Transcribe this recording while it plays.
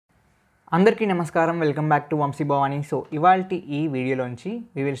అందరికీ నమస్కారం. Welcome back to Vamsi Bhavani. So ఇవాల్టి ఈ వీడియోలోంచి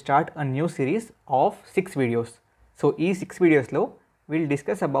we will start a new series of 6 videos. So ఈ 6 వీడియోస్లో will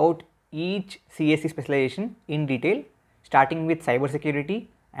discuss about each CSE specialisation in detail, starting with cyber security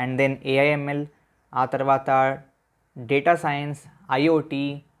and then AIML, ఆ తర్వాత data science, IoT,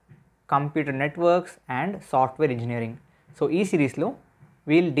 computer networks and software engineering. So ఈ సిరీస్లో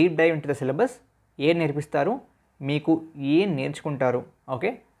wheel deep dive into the syllabus. ఏం నేర్పిస్తారు, మీకు ఏం నేర్చుకుంటారు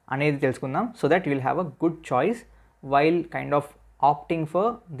ఓకే అనేది తెలుసుకుందాం. So that you will have a good choice while kind of opting for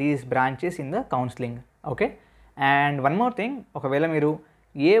these branches in the counselling. Okay, and one more thing, ఒకవేళ మీరు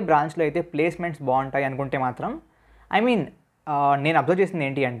ఏ బ్రాంచ్లో అయితే ప్లేస్మెంట్స్ బాగుంటాయి అనుకుంటే మాత్రం నేను అబ్జర్వ్ చేసింది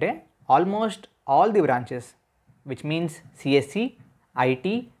ఏంటి అంటే almost all the branches which means CSE, IT,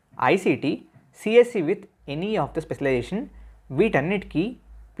 ICT, CSE with any of the specialisation, వీటన్నిటికీ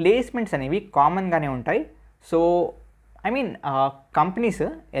ప్లేస్మెంట్స్ అనేవి కామన్గానే ఉంటాయి. సో కంపెనీస్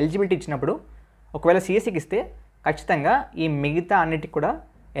ఎలిజిబిలిటీ ఇచ్చినప్పుడు ఒకవేళ CSEకి ఇస్తే ఖచ్చితంగా ఈ మిగతా అన్నిటికి కూడా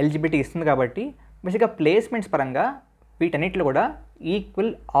ఎలిజిబిలిటీ ఇస్తుంది. కాబట్టి బేసిక్గా ప్లేస్మెంట్స్ పరంగా వీటన్నిటిలో కూడా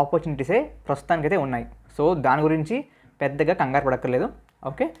ఈక్వల్ ఆపర్చునిటీసే ప్రస్తుతానికైతే ఉన్నాయి. సో దాని గురించి పెద్దగా కంగారు పడక్కర్లేదు.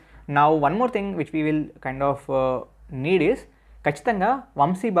 Okay, now one more thing which we will kind of need is, ఖచ్చితంగా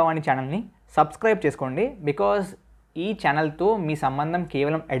వంశీ భవానీ ఛానల్ని సబ్స్క్రైబ్ చేసుకోండి. బికాజ్ ఈ ఛానల్తో మీ సంబంధం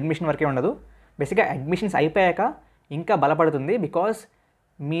కేవలం అడ్మిషన్ వరకే ఉండదు. బేసిక్గా అడ్మిషన్స్ అయిపోయాక ఇంకా బలపడుతుంది. బికాజ్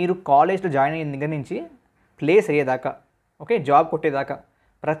మీరు కాలేజ్లో జాయిన్ అయిన దగ్గర నుంచి ప్లేస్ అయ్యేదాకా, ఓకే, జాబ్ కొట్టేదాకా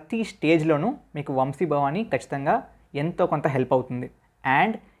ప్రతి స్టేజ్లోనూ మీకు వంశీ భవానీ ఖచ్చితంగా ఎంతో కొంత హెల్ప్ అవుతుంది.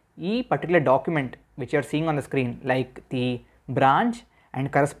 అండ్ ఈ particular document which are seeing on the screen like the branch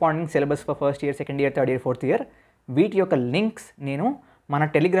and corresponding syllabus for first year, second year, third year, fourth year, వీటి యొక్క లింక్స్ నేను మన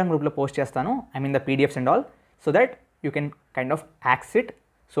టెలిగ్రామ్ గ్రూప్లో పోస్ట్ చేస్తాను. The PDFs and all, so that you can kind of access it.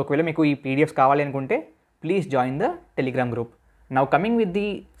 So ఒకవేళ మీకు ఈ PDFs కావాలి అనుకుంటే please join the Telegram group. Now coming with the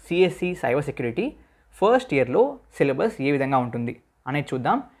CSE Cyber Security, first ఇయర్లో సిలబస్ ఏ విధంగా ఉంటుంది అనేది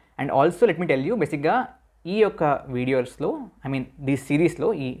చూద్దాం. And also let me tell you, బేసిక్గా ఈ యొక్క వీడియోస్లో ది సిరీస్లో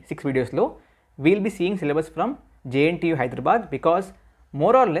ఈ 6 వీడియోస్లో we'll be seeing syllabus from JNTU Hyderabad. Because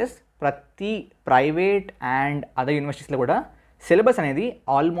more or less ప్రతి ప్రైవేట్ అండ్ అదర్ యూనివర్సిటీస్లో కూడా సిలబస్ అనేది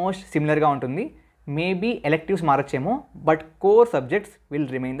ఆల్మోస్ట్ సిమిలర్గా ఉంటుంది. Maybe electives మారచ్చేమో, but core subjects will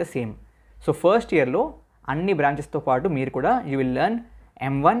remain the same. So first ఇయర్లో అన్ని బ్రాంచెస్తో పాటు మీరు కూడా you will learn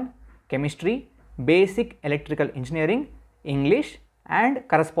M1 chemistry, basic electrical engineering, English and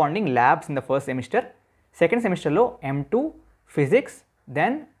corresponding labs in the first semester. Second సెమిస్టర్లో M2 physics,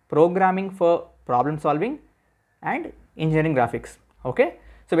 then programming for problem solving and engineering graphics. Okay,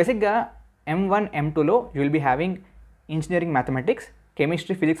 so బేసిక్గా M1, M2లో you will be having engineering mathematics,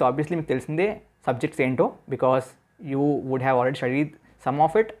 chemistry, physics obviously మీకు తెలిసిందే subjects ఏంటో, because you would have already studied some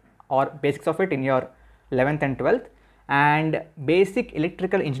of it or basics of it in your 11th and 12th. And basic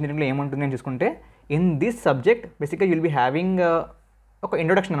electrical ఇంజనీరింగ్లో ఏముంటుంది అని చూసుకుంటే, in this subject బేసిక్గా you'll be having ఒక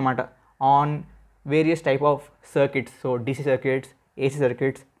introduction అనమాట on various type of circuits. So DC circuits, AC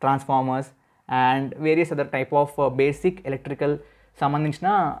circuits, transformers and various other type of basic electrical సంబంధించిన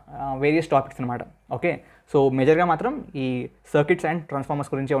various topics అనమాట. Okay, so మేజర్గా మాత్రం ఈ సర్క్యూట్స్ అండ్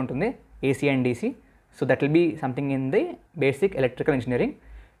ట్రాన్స్ఫార్మర్స్ గురించే ఉంటుంది, AC and DC. So that will be something in the basic electrical engineering.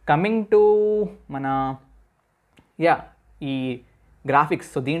 Coming to మన ఈ graphics,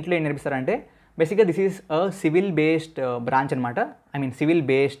 so దీంట్లో ఏం నేర్పిస్తారంటే బేసిక్గా this is a civil based branch అనమాట. Civil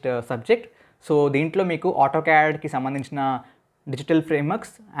based subject. సో దీంట్లో మీకు ఆటోక్యాడ్కి సంబంధించిన డిజిటల్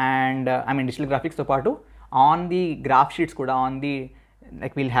ఫ్రేమ్వర్క్స్ అండ్ డిజిటల్ గ్రాఫిక్స్తో పాటు ఆన్ ది గ్రాఫ్ షీట్స్ కూడా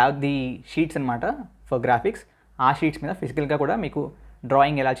like will have the sheets అనమాట ఫర్ గ్రాఫిక్స్. ఆ షీట్స్ మీద ఫిజికల్గా కూడా మీకు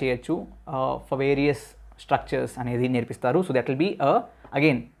డ్రాయింగ్ ఎలా చేయొచ్చు ఫర్ వేరియస్ స్ట్రక్చర్స్ అనేది నేర్పిస్తారు. So that will be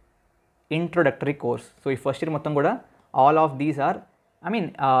again introductory course. So ఈ ఫస్ట్ ఇయర్ మొత్తం కూడా all of these are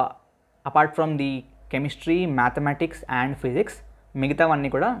apart from the chemistry, mathematics and physics, మిగతావన్నీ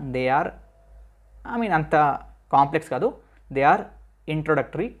కూడా దే ఆర్ అంత కాంప్లెక్స్ కాదు, they are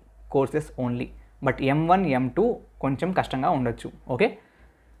introductory courses only. But M1, M2 కొంచెం కష్టంగా ఉండొచ్చు. Okay,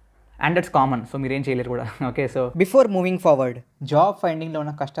 and that's common, so మీరేం చేయలేరు కూడా. Okay, so before moving forward, job ఫైండింగ్లో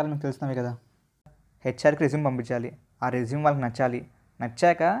ఉన్న కష్టాలు మీకు తెలుస్తున్నాయి కదా. HRకి రెజ్యూమ్ పంపించాలి, ఆ రెజ్యూమ్ వాళ్ళకి నచ్చాలి,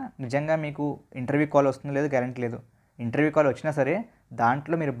 నచ్చాక నిజంగా మీకు ఇంటర్వ్యూ కాల్ వస్తుందో లేదో గ్యారంటీ లేదు. ఇంటర్వ్యూ కాల్ వచ్చినా సరే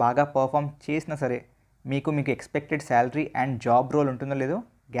దాంట్లో మీరు బాగా పర్ఫామ్ చేసినా సరే మీకు expected salary and job role ఉంటుందో లేదో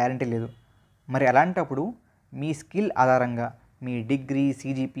గ్యారంటీ లేదు. మరి అలాంటప్పుడు మీ స్కిల్ ఆధారంగా మీ degree,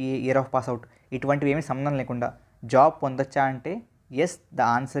 CGPA, year of pass out ఇటువంటివి ఏమీ సంబంధం లేకుండా జాబ్ పొందొచ్చా అంటే yes,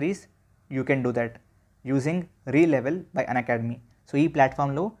 the answer is you can do that using రీలెవెల్ by Unacademy. So ఈ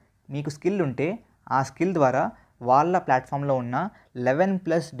ప్లాట్ఫామ్లో మీకు స్కిల్ ఉంటే ఆ స్కిల్ ద్వారా వాళ్ళ ప్లాట్ఫామ్లో ఉన్న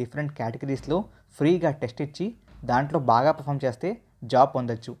 11+ డిఫరెంట్ కేటగిరీస్లో ఫ్రీగా టెస్ట్ ఇచ్చి దాంట్లో బాగా పర్ఫామ్ చేస్తే జాబ్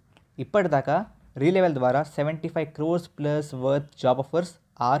పొందొచ్చు. ఇప్పటిదాకా రీలెవెల్ ద్వారా 75 crores plus worth job offers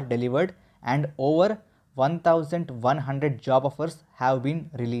are delivered and over 1100 job offers have been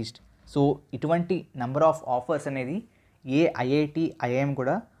released. So ఇటువంటి నెంబర్ ఆఫ్ ఆఫర్స్ అనేది ఏ ఐఐటి ఐఐఎం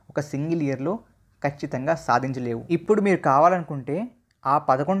కూడా ఒక సింగిల్ ఇయర్లో ఖచ్చితంగా సాధించలేవు. ఇప్పుడు మీరు కావాలనుకుంటే ఆ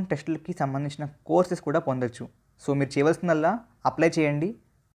 11 టెస్టులకి సంబంధించిన కోర్సెస్ కూడా పొందొచ్చు. సో మీరు చేయవలసిందల్లా అప్లై చేయండి.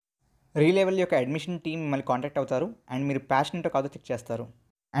 రీలెవెల్ యొక్క అడ్మిషన్ టీమ్ మిమ్మల్ని కాంటాక్ట్ అవుతారు అండ్ మీరు ప్యాషనెట్ కాదో చెక్ చేస్తారు.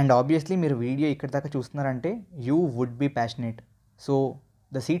 అండ్ ఆబ్వియస్లీ మీరు వీడియో ఇక్కడి దాకా చూస్తున్నారంటే you would be passionate. So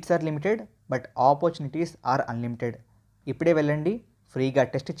the seats are limited but opportunities are unlimited. ఇప్పుడే వెళ్ళండి, ఫ్రీగా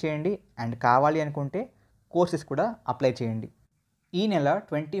టెస్ట్ చేయండి అండ్ కావాలి అనుకుంటే కోర్సెస్ కూడా అప్లై చేయండి. ఈ నెల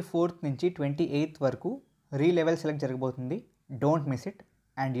 24th నుంచి 28th వరకు రీలెవెల్ సెలెక్ట్ జరగబోతుంది. Don't miss it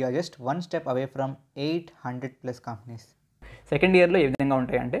and you are just one step away from 800+ companies. Second ఇయర్లో ఏ విధంగా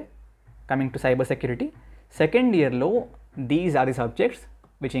ఉంటాయంటే, coming to cyber security, second ఇయర్లో these are the subjects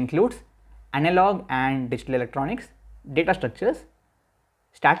which includes analogue and digital electronics, data structures,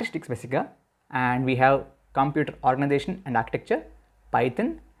 statistics బేసిక్గా, and we have computer organisation and architecture,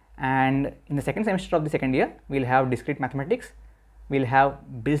 Python, and in the second semester of the second year we'll have discrete mathematics, we'll have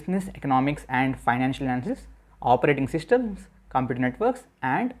business economics and financial analysis, operating systems, computer networks,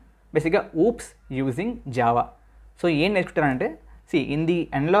 and basically oops using Java. So ఏం నేర్చుకుంటారంటే, in the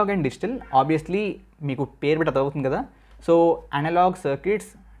analog and digital obviously మీకు పేరు పెట్టి అర్థమవుతుంది కదా. So analogue circuits,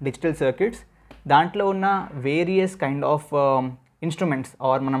 digital circuits, దాంట్లో ఉన్న various kind of instruments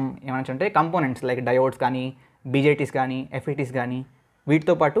are మనం ఏమనంటే కంపోనెంట్స్ లైక్ డయోడ్స్ కానీ, బీజేటీస్ కానీ, ఎఫ్ఈటీస్ కానీ,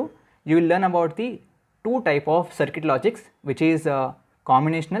 వీటితో పాటు you will learn about the 2 type of circuit logics which is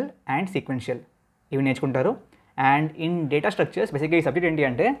combinational and sequential. ఇవి నేర్చుకుంటారు. అండ్ ఇన్ డేటా స్ట్రక్చర్స్ బేసిక్గా ఈ సబ్జెక్ట్ ఏంటి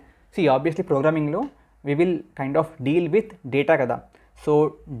అంటే, obviously ప్రోగ్రామింగ్లో we will kind of deal with data కదా. సో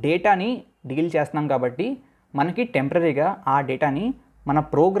డేటాని డీల్ చేస్తున్నాం కాబట్టి మనకి టెంపరీగా ఆ డేటాని మన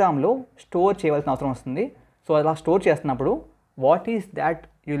ప్రోగ్రాంలో స్టోర్ చేయవలసిన అవసరం వస్తుంది. సో అలా స్టోర్ చేస్తున్నప్పుడు what is that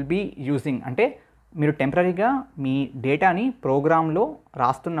you will be using అంటే, మీరు టెంపరీగా మీ డేటాని ప్రోగ్రాంలో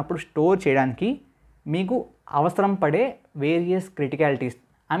రాస్తున్నప్పుడు స్టోర్ చేయడానికి మీకు అవసరం పడే వేరియస్ క్రిటికాలిటీస్,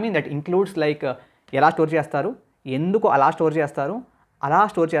 దట్ ఇంక్లూడ్స్ లైక్ ఎలా స్టోర్ చేస్తారు, ఎందుకు అలా స్టోర్ చేస్తారు, అలా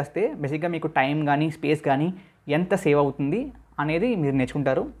స్టోర్ చేస్తే బేసిక్గా మీకు టైం కానీ స్పేస్ కానీ ఎంత సేవ్ అవుతుంది అనేది మీరు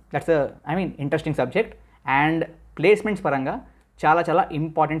నేర్చుకుంటారు. That's interesting subject and placements పరంగా చాలా చాలా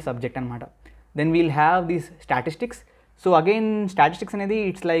ఇంపార్టెంట్ సబ్జెక్ట్ అనమాట. Then we'll have these statistics. So again statistics అనేది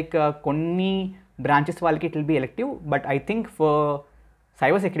ఇట్స్ లైక్ కొన్ని బ్రాంచెస్ వాళ్ళకి it will be elective, but I think for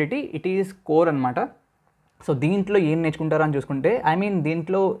cyber security it is core అనమాట. So దీంట్లో ఏం నేర్చుకుంటారో అని చూసుకుంటే,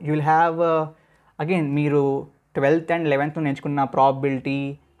 దీంట్లో యూ విల్ హ్యావ్ అగైన్ మీరు 12th and 11th నేర్చుకున్న ప్రాబబిలిటీ,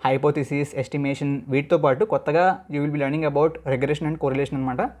 హైపోథిసిస్, ఎస్టిమేషన్, వీటితో పాటు కొత్తగా you will be learning about regression and correlation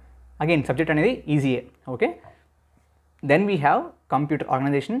అనమాట. అగైన్ సబ్జెక్ట్ అనేది ఈజీయే. Okay, then we have computer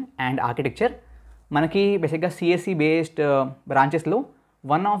organisation and architecture. మనకి బేసిక్గా CSC based బ్రాంచెస్లో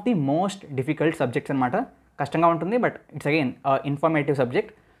one of the most difficult subjects అనమాట. కష్టంగా ఉంటుంది but it's again informative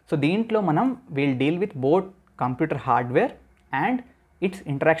subject. So దీంట్లో మనం will deal with both computer hardware and it's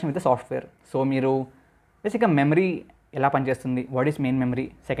interaction with the software. So మీరు బేసిక్గా memory ఎలా పనిచేస్తుంది, what is main memory,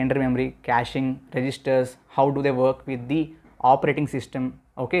 secondary memory, cashing, registers, how do they work with the operating system.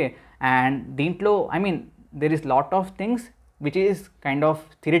 Okay, and దీంట్లో there is lot of things which is kind of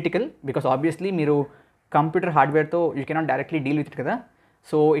theoretical because obviously మీరు computer హార్డ్వేర్తో you cannot directly deal with it కదా.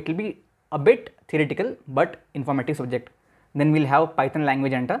 So it will be a bit theoretical but informative subject. Then will have Python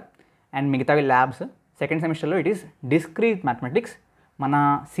language అంట and మిగతావి labs. Second సెమిస్టర్లో it is discrete mathematics. మన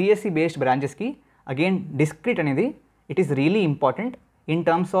CSC based బ్రాంచెస్కి again discrete అనేది it is really important in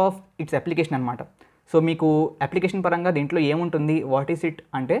terms of it's application అనమాట. So మీకు application పరంగా దీంట్లో ఏముంటుంది, వాట్ ఈస్ ఇట్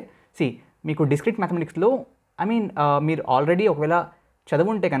అంటే, మీకు డిస్క్రీట్ మ్యాథమెటిక్స్లో మీరు ఆల్రెడీ ఒకవేళ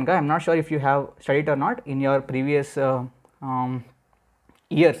చదువుంటే కనుక, I'm not sure if you have studied are not in your previous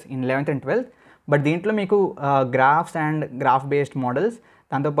years in 11th and 12th, but దీంట్లో మీకు graphs and graph based models,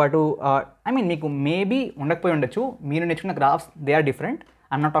 దాంతోపాటు మీకు మేబీ ఉండకపోయి ఉండొచ్చు. మీరు నేర్చుకున్న graphs they are different.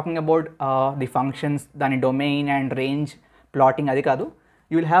 I'm not talking about the functions, దాని domain and range plotting, అది కాదు.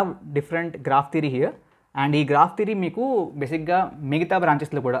 You will have different graph theory here. And ఈ గ్రాఫ్ థియరీ మీకు బేసిక్గా మిగతా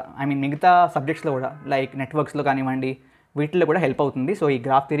బ్రాంచెస్లో కూడా, మిగతా సబ్జెక్ట్స్లో కూడా లైక్ నెట్వర్క్స్లో కానివ్వండి, వీటిల్లో కూడా హెల్ప్ అవుతుంది. సో ఈ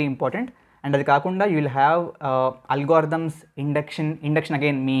గ్రాఫ్ థియరీ ఇంపార్టెంట్. అండ్ అది కాకుండా you will have algorithms, induction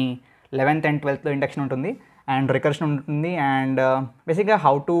again me 11th and 12th induction ఉంటుంది అండ్ రికర్షన్ ఉంటుంది. అండ్ బేసిక్గా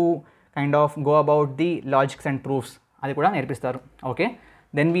how to kind of go about the logics and proofs, అది కూడా నేర్పిస్తారు. Okay,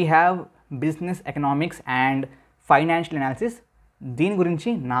 then we have business economics and financial analysis. దీని గురించి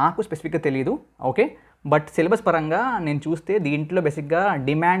నాకు స్పెసిఫిక్గా తెలియదు. ఓకే, బట్ సిలబస్ పరంగా నేను చూస్తే దీంట్లో బేసిక్గా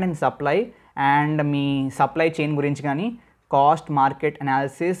demand and supply and me supply chain గురించి కానీ, cost market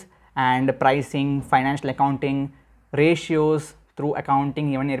analysis and pricing, financial accounting, ratios through accounting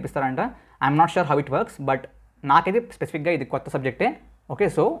ఇవన్నీ నేర్పిస్తారంట. I'm not sure how it works, but నాకైతే స్పెసిఫిక్గా ఇది కొత్త సబ్జెక్టే. Okay,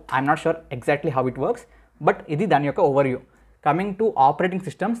 so I'm not sure exactly how it works, but ఇది దాని యొక్క overview. Coming to operating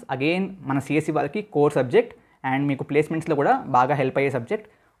systems, again మన CSC వాళ్ళకి కోర్ సబ్జెక్ట్ అండ్ మీకు ప్లేస్మెంట్స్లో కూడా బాగా హెల్ప్ అయ్యే సబ్జెక్ట్.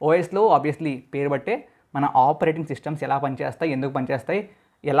 ఓఎస్లో ఆబ్వియస్లీ పేరు బట్టే మన ఆపరేటింగ్ సిస్టమ్స్ ఎలా పనిచేస్తాయి, ఎందుకు పనిచేస్తాయి,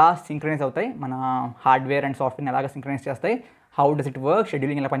 ఎలా సింక్రనైజ్ అవుతాయి, మన హార్డ్వేర్ అండ్ సాఫ్ట్వేర్ని ఎలాగ సింక్రనైజ్ చేస్తాయి, how does it work,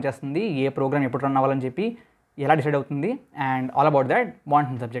 scheduling ఎలా పనిచేస్తుంది, ఏ ప్రోగ్రామ్ ఎప్పుడు రన్ అవ్వాలని చెప్పి ఎలా డిసైడ్ అవుతుంది, అండ్ ఆల్ అబౌట్ దాట్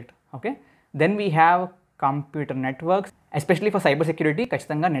బాగుంటుంది subject. Okay, then we have computer networks. Especially for cyber security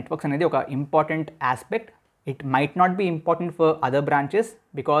ఖచ్చితంగా నెట్వర్క్స్ అనేది ఒక important aspect. It might not be important for other branches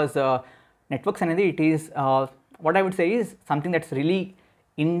because networks అనేది it is what I would say is something that's really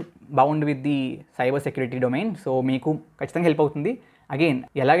in bound with the cyber security domain. So మీకు ఖచ్చితంగా help అవుతుంది. Again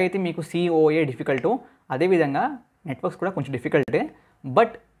ఎలాగైతే మీకు COA డిఫికల్టో అదేవిధంగా networks కూడా కొంచెం డిఫికల్టే,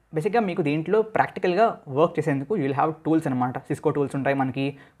 but బేసిక్గా మీకు దీంట్లో ప్రాక్టికల్గా వర్క్ చేసేందుకు యూ విల్ హ్యావ్ టూల్స్ అనమాట. సిస్కో టూల్స్ ఉంటాయి, మనకి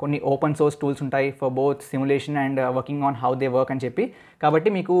కొన్ని ఓపెన్ సోర్స్ టూల్స్ ఉంటాయి for both simulation and working on how they work అని చెప్పి.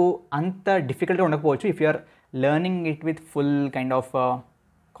 కాబట్టి మీకు అంత డిఫికల్ట్గా ఉండకపోవచ్చు if you are learning it with full kind of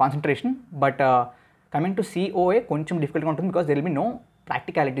concentration. But coming to COA కొంచెం డిఫికల్ట్గా ఉంటుంది because there will be no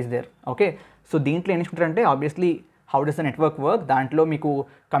practicalities there. Okay, so దీంట్లో ఏం నేర్చుకుంటారంటే obviously how does the network work, దాంట్లో మీకు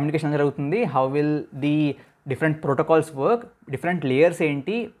కమ్యూనికేషన్ జరుగుతుంది, how will the different protocols work, different layers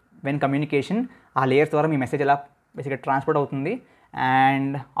ఏంటి when communication, ఆ layers ద్వారా మీ మెసేజ్ ఎలా బేసిక్గా ట్రాన్స్పోర్ట్ అవుతుంది,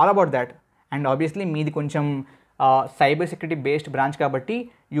 and all about that. And obviously మీది కొంచెం సైబర్ సెక్యూరిటీ బేస్డ్ బ్రాంచ్ కాబట్టి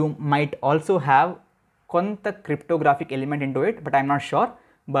యూ మైట్ ఆల్సో హ్యావ్ కొంత cryptographic element in to it, but I'm not sure.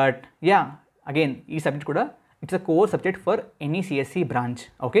 But yeah, again ఈ సబ్జెక్ట్ కూడా it's a core subject for any CSE branch.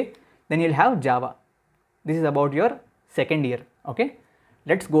 Okay, then you'll have Java. This is about your second year. Okay,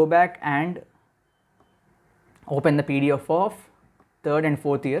 let's go back and open the PDF of third and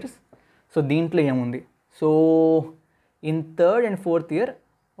fourth years. So దీంట్లో ఏముంది, so in third and fourth year,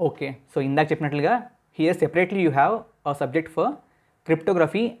 okay, so ఇందాక చెప్పినట్లుగా here separately you have a subject for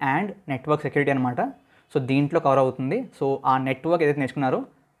cryptography and network security అనమాట. So దీంట్లో cover అవుతుంది. So ఆ network ఏదైతే నేర్చుకున్నారో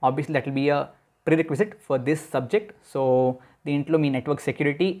obviously that will be a prerequisite for this subject. So దీంట్లో మీ network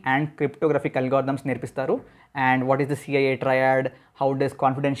security and క్రిప్టోగ్రఫిక్ algorithms నేర్పిస్తారు, and what is the CIA triad, how does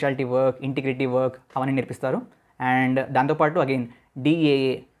confidentiality work, integrity work అవన్నీ నేర్పిస్తారు. And దాంతోపాటు again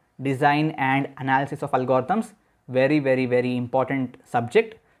DAA, design and analysis of algorithms, very very very important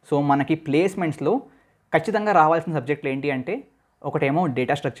subject. So మనకి ప్లేస్మెంట్స్లో ఖచ్చితంగా రావాల్సిన సబ్జెక్టులు ఏంటి అంటే ఒకటేమో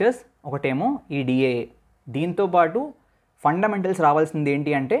డేటా స్ట్రక్చర్స్, ఒకటేమో ఈ డిఏఏ. దీంతోపాటు ఫండమెంటల్స్ రావాల్సింది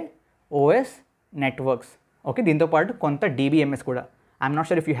ఏంటి అంటే ఓఎస్, నెట్వర్క్స్. ఓకే, దీంతోపాటు కొంత డిబిఎంఎస్ కూడా. I'm not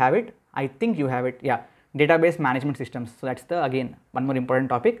sure if you have it, I think you have it. Yeah, database management systems. So that's the again one more important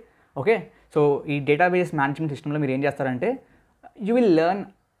topic. Okay, so ఈ database management సిస్టంలో మీరు ఏం చేస్తారంటే you will learn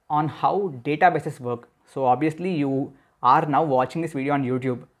on how databases work. So obviously you are now watching this video on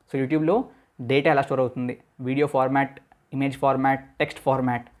YouTube. So యూట్యూబ్లో data ఎలా store అవుతుంది, video format, image format, text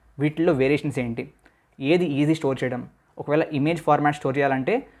format, వీటిల్లో variations ఏంటి, ఏది ఈజీ స్టోర్ చేయడం, ఒకవేళ ఇమేజ్ ఫార్మాట్ స్టోర్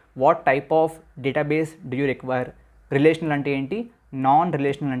చేయాలంటే what type of database do you require, relational అంటే ఏంటి, నాన్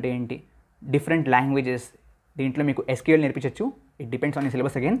రిలేషనల్ అంటే ఏంటి, డిఫరెంట్ లాంగ్వేజెస్. దీంట్లో మీకు SQL నేర్పించవచ్చు, it depends on you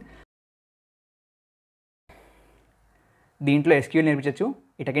syllabus. Again దీంట్లో SQL నేర్పించవచ్చు,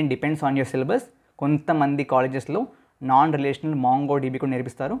 it again depends on your syllabus. కొంతమంది కాలేజెస్లో నాన్ రిలేషనల్ మాంగో డీబీ కూడా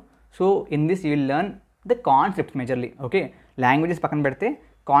నేర్పిస్తారు. So in this you will learn the concepts మెజర్లీ. Okay, languages పక్కన పెడితే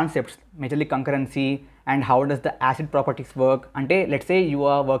concepts మెజర్లీ concurrency and how does the acid properties work. అంటే let's say you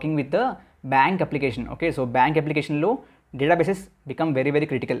are working with the bank application. Okay, so bank అప్లికేషన్లో databases become very very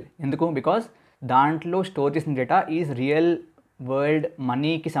critical. ఎందుకు, because దాంట్లో store చేసిన data is real world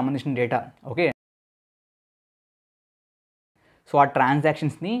మనీకి సంబంధించిన data. Okay, so ఆ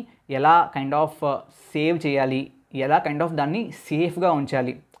ట్రాన్సాక్షన్స్ని ఎలా kind of save చేయాలి, ఎలా కైండ్ ఆఫ్ దాన్ని సేఫ్గా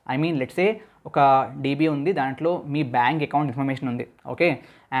ఉంచాలి. ఐ మీన్ లెట్స్ సే ఒక డీబీ ఉంది, దాంట్లో మీ బ్యాంక్ అకౌంట్ ఇన్ఫర్మేషన్ ఉంది. ఓకే,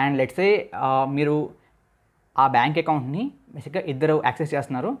 అండ్ లెట్స్ సే మీరు ఆ బ్యాంక్ అకౌంట్ని బేసిక్గా ఇద్దరు యాక్సెస్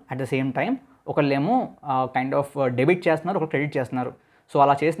చేస్తున్నారు అట్ ద సేమ్ టైం. ఒకళ్ళేమో కైండ్ ఆఫ్ డెబిట్ చేస్తున్నారు, ఒకరు క్రెడిట్ చేస్తున్నారు. సో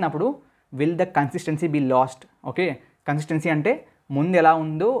అలా చేసినప్పుడు will the consistency be last. Okay, consistency అంటే ముందు ఎలా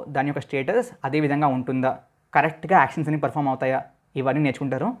ఉందో దాని యొక్క స్టేటస్ అదే విధంగా ఉంటుందా, కరెక్ట్గా యాక్షన్స్ అని పర్ఫామ్ అవుతాయా, ఇవన్నీ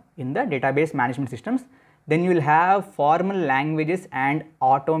నేర్చుకుంటారు in the database management systems. Then you will have formal languages and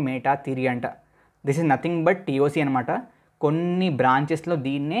automata theory అంట. దిస్ ఈజ్ నథింగ్ బట్ టీఓసీ అనమాట. కొన్ని బ్రాంచెస్లో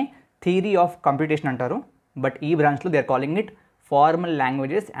దీన్నే థియరీ ఆఫ్ కంప్యూటేషన్ అంటారు, బట్ ఈ బ్రాంచ్లో they are calling it formal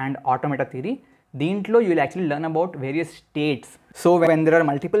languages and automata theory. దీంట్లో you will actually learn about various states. So when there are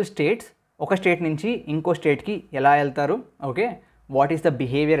multiple states, ఒక state నుంచి ఇంకో స్టేట్కి ఎలా వెళ్తారు, okay, what is the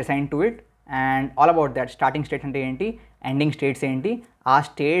behaviour assign to it, and all about that. Starting state అంటే ఏంటి, ending states ఏంటి, ఆ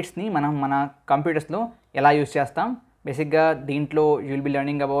స్టేట్స్ని మనం మన కంప్యూటర్స్లో ఎలా యూస్ చేస్తాం. బేసిక్గా దీంట్లో you will be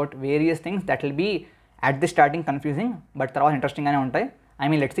learning about various things that will be at the starting confusing, but తర్వాత ఇంట్రెస్టింగ్గానే ఉంటాయి. I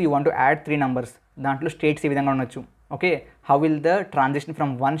mean let's you want to add 3 numbers, దాంట్లో స్టేట్స్ ఈ విధంగా ఉండొచ్చు. Okay, how will the transition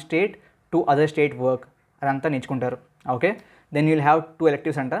from one state to other state work, అదంతా నేర్చుకుంటారు. Okay, then you will have 2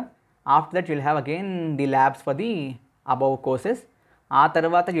 electives అంట. After that you will have again the labs for the above courses. ఆ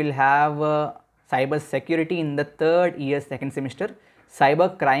తర్వాత you will have cyber security in the 3rd year 2nd semester,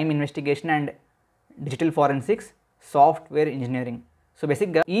 cyber crime investigation and digital forensics, software engineering. So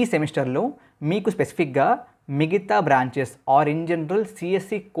బేసిక్గా ఈ సెమిస్టర్లో మీకు స్పెసిఫిక్గా మిగతా branches are in general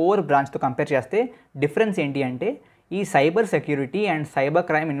CSC core బ్రాంచ్తో compare చేస్తే difference ఏంటి అంటే ఈ cyber security and cyber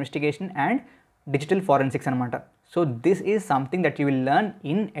crime investigation and digital forensics అనమాట. So this is something that you will learn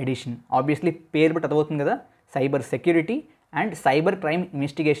in addition. Obviously పేరు బట్టి అర్థమవుతుంది కదా, cyber security and cyber crime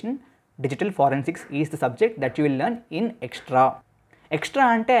investigation digital forensics is the subject that you will learn in extra. Extra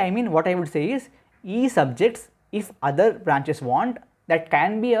అంటే I mean what I would say is ఈ subjects if other branches want that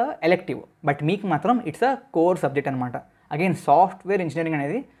can be a elective, but మీకు మాత్రం it's a core subject అనమాట. Again software engineering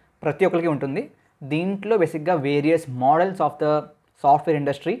అనేది ప్రతి ఒక్కరికి ఉంటుంది. దీంట్లో బేసిక్గా various models of the software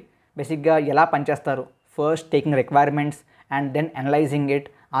industry, బేసిక్గా ఎలా పనిచేస్తారు, first taking requirements and then analysing it,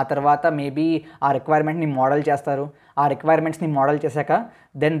 ఆ తర్వాత మేబీ ఆ రిక్వైర్మెంట్ని మోడల్ చేస్తారు, ఆ రిక్వైర్మెంట్స్ని మోడల్ చేశాక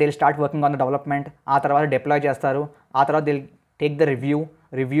then they will start working on the development, ఆ తర్వాత డిప్లాయ్ చేస్తారు, ఆ తర్వాత దే విల్ టేక్ ద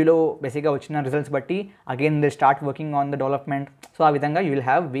రివ్యూలో బేసిక్గా వచ్చిన రిజల్ట్స్ బట్టి again they start working on the development. So ఆ విధంగా you will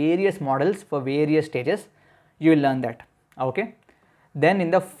have various models for various stages, you will learn that. Okay, then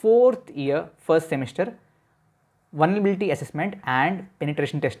in the 4th year 1st semester vulnerability assessment and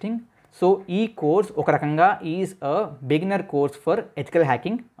penetration testing. So ఈ course ఒక రకంగా is a beginner course for ethical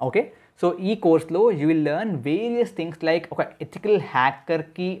hacking. Okay, so ఈ కోర్స్లో you will learn various things like ఒక ethical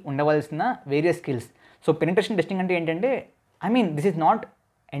హ్యాకర్కి ఉండవలసిన various skills. So penetration testing అంటే ఏంటంటే I mean this is not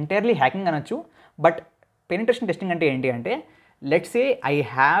entirely hacking అనొచ్చు, బట్ పెనిట్రేషన్ టెస్టింగ్ అంటే ఏంటి అంటే let's say I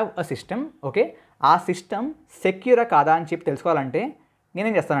have a system. Okay, ఆ సిస్టమ్ సెక్యూరా కాదా అని చెప్పి తెలుసుకోవాలంటే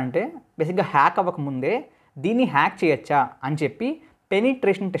నేనేం చేస్తానంటే బేసిక్గా హ్యాక్ అవ్వకముందే దీన్ని హ్యాక్ చేయొచ్చా అని చెప్పి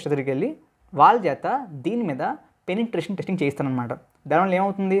పెనిట్రేషన్ టెస్ట్ దగ్గరికి వెళ్ళి వాళ్ళ చేత దీని మీద పెనిట్రేషన్ టెస్టింగ్ చేయిస్తానమాట. దానివల్ల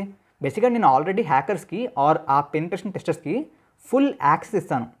ఏమవుతుంది, బేసిక్గా నేను ఆల్రెడీ హ్యాకర్స్కి ఆర్ ఆ పెనిట్రేషన్ టెస్టర్స్కి ఫుల్ యాక్సెస్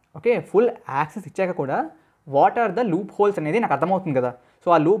ఇస్తాను. ఓకే, ఫుల్ యాక్సెస్ ఇచ్చాక కూడా what are the loop holes అనేది నాకు అర్థమవుతుంది కదా. సో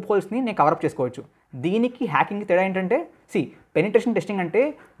ఆ లూప్ హోల్స్ని నేను కవరప్ చేసుకోవచ్చు. దీనికి హ్యాకింగ్కి తేడా ఏంటంటే పెనిట్రేషన్ టెస్టింగ్ అంటే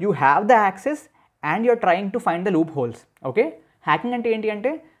you have the access and you're trying to find the loop holes. Okay, hacking అంటే ఏంటి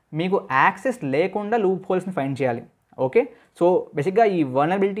అంటే మీకు యాక్సెస్ లేకుండా లూప్ హోల్స్ని ఫైండ్ చేయాలి. ఓకే, సో బేసిక్గా ఈ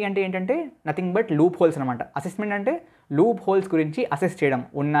వల్నరబిలిటీ అంటే ఏంటంటే నథింగ్ బట్ లూప్ హోల్స్ అనమాట. అసెస్మెంట్ అంటే లూప్ హోల్స్ గురించి అసెస్ చేయడం,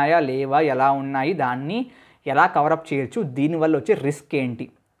 ఉన్నాయా లేవా, ఎలా ఉన్నాయి, దాన్ని ఎలా కవరప్ చేయొచ్చు, దీనివల్ల వచ్చే రిస్క్ ఏంటి.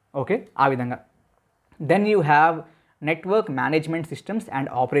 ఓకే, ఆ విధంగా. Then you have network management systems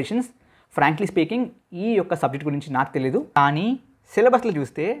and operations. Frankly speaking ఈ యొక్క సబ్జెక్ట్ గురించి నాకు తెలీదు, కానీ సిలబస్లో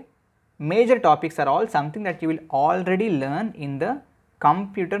చూస్తే major topics are all something that you will already learn in the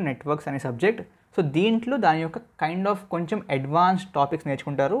computer networks అనే సబ్జెక్ట్. సో దీంట్లో దాని యొక్క కైండ్ ఆఫ్ కొంచెం అడ్వాన్స్డ్ టాపిక్స్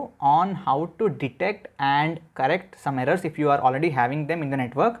నేర్చుకుంటారు on how to detect and correct some errors if you are already having them in the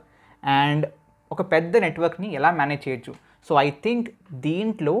network, and ఒక పెద్ద నెట్వర్క్ని ఎలా manage చేయొచ్చు. సో ఐ థింక్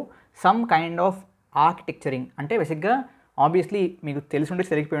దీంట్లో సమ్ కైండ్ ఆఫ్ ఆర్కిటెక్చరింగ్ అంటే బేసిక్గా ఆబ్వియస్లీ మీకు తెలిసి ఉంటే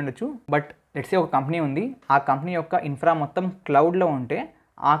తెలియకపోయి ఉండొచ్చు, బట్ లెట్స్ సే ఒక కంపెనీ ఉంది, ఆ కంపెనీ యొక్క ఇన్ఫ్రా మొత్తం క్లౌడ్లో ఉంటే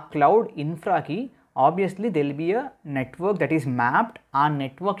ఆ cloud ఇన్ఫ్రాకి obviously there'll be a network that is mapped. ఆ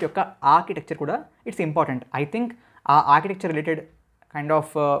నెట్వర్క్ యొక్క ఆర్కిటెక్చర్ కూడా ఇట్స్ ఇంపార్టెంట్. ఐ థింక్ ఆ architecture related kind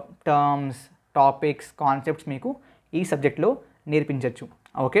of terms, topics, concepts మీకు ఈ సబ్జెక్ట్లో నేర్పించవచ్చు.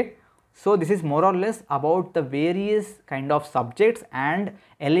 Okay, so this is more or less about the various kind of subjects and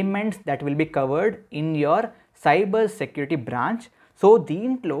elements that will be covered in your cyber security branch. So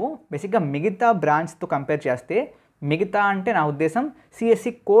దీంట్లో బేసిక్గా మిగతా బ్రాంచ్తో compare చేస్తే, మిగతా అంటే నా ఉద్దేశం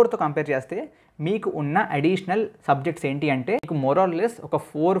సిఎస్సి కోర్తో కంపేర్ చేస్తే మీకు ఉన్న అడిషనల్ సబ్జెక్ట్స్ ఏంటి అంటే మీకు మోర్ ఆర్ లెస్ ఒక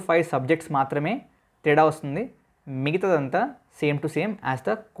 4-5 సబ్జెక్ట్స్ మాత్రమే తేడా వస్తుంది, మిగతాదంతా same to same as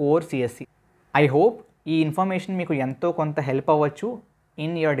the core CSC. I hope ఈ ఇన్ఫర్మేషన్ మీకు ఎంతో కొంత హెల్ప్ అవ్వచ్చు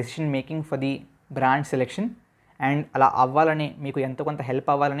in your decision making for the branch selection, and అలా అవ్వాలని మీకు ఎంతో కొంత హెల్ప్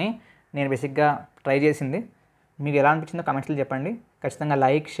అవ్వాలని నేను బేసిక్గా ట్రై చేసింది. మీకు ఎలా అనిపించిందో కామెంట్స్లో చెప్పండి. ఖచ్చితంగా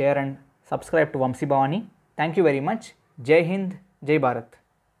like, share and subscribe to Vamsi Bhavani. Thank you very much. జై హింద్, జై భారత్.